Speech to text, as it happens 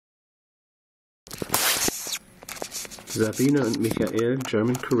Sabine und Michael,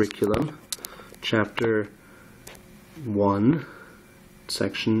 German Curriculum, Chapter 1,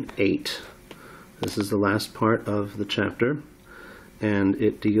 Section 8. This is the last part of the chapter, and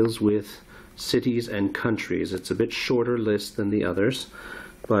it deals with cities and countries. It's a bit shorter list than the others,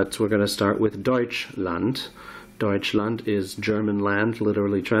 but we're going to start with Deutschland. Deutschland is German land,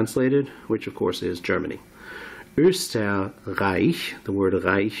 literally translated, which of course is Germany. Österreich, the word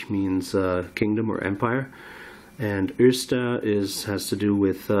Reich means kingdom or empire, and Öster has to do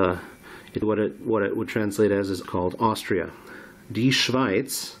with what it would translate as is called Austria. Die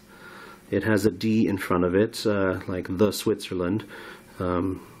Schweiz, it has a D in front of it, like the Switzerland.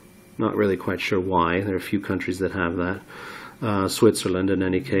 Not really quite sure why. There are a few countries that have that. Switzerland, in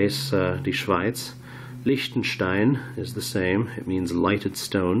any case, die Schweiz. Liechtenstein is the same. It means lighted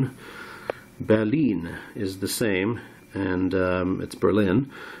stone. Berlin is the same, and it's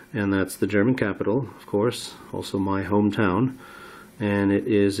Berlin, and that's the German capital, of course, also my hometown, and it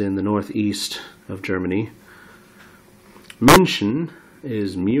is in the northeast of Germany. München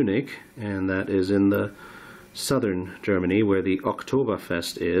is Munich, and that is in the southern Germany, where the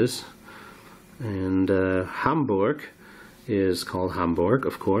Oktoberfest is. And Hamburg is called Hamburg,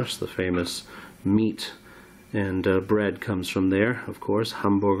 of course, the famous meat and bread comes from there, of course.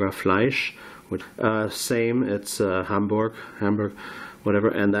 Hamburger Fleisch, which same, it's Hamburg, whatever,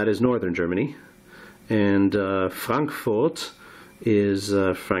 and that is northern Germany. And Frankfurt is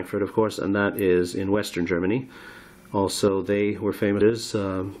Frankfurt, of course, and that is in western Germany. Also, they were famous,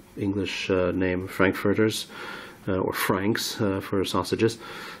 English name Frankfurters, or Franks for sausages,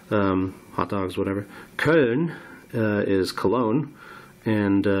 hot dogs, whatever. Köln is Cologne,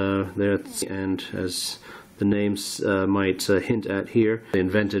 and as the names might hint at here, they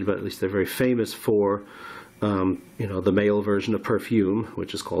invented, but at least they're very famous for, the male version of perfume,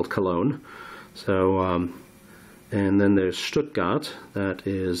 which is called cologne. So, and then there's Stuttgart, that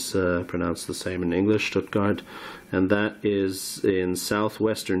is pronounced the same in English, Stuttgart, and that is in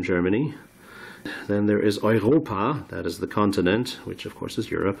southwestern Germany. Then there is Europa, that is the continent, which of course is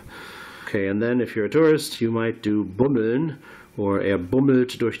Europe. Okay, and then if you're a tourist, you might do bummeln, or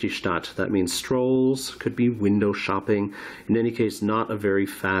bummelt durch die Stadt. That means strolls, could be window shopping. In any case, not a very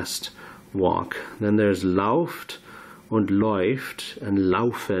fast walk. Then there's lauft und läuft, and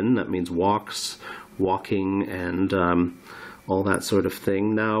laufen, that means walks, walking, and all that sort of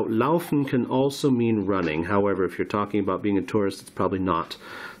thing. Now, laufen can also mean running. However, if you're talking about being a tourist, it's probably not.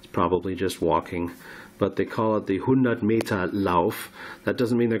 It's probably just walking. But they call it the 100-Meter Lauf. That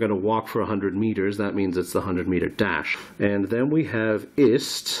doesn't mean they're going to walk for 100 meters. That means it's the 100-meter dash. And then we have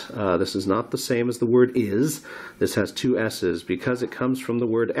ist. This is not the same as the word is. This has two S's because it comes from the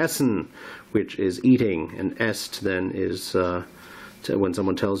word essen, which is eating. And est then is when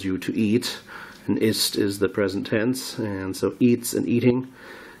someone tells you to eat. And ist is the present tense. And so eats and eating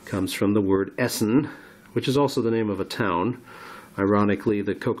comes from the word essen, which is also the name of a town. Ironically,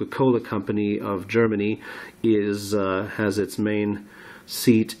 the Coca-Cola company of Germany has its main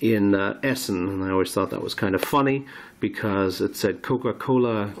seat in Essen, and I always thought that was kind of funny because it said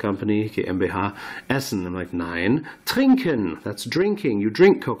Coca-Cola Company, GmbH, Essen. I'm like, nein, trinken, that's drinking. You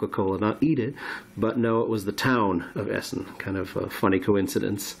drink Coca-Cola, not eat it. But no, it was the town of Essen. Kind of a funny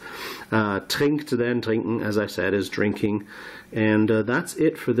coincidence. Trinkt then, trinken, as I said, is drinking. And that's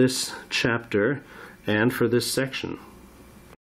it for this chapter and for this section.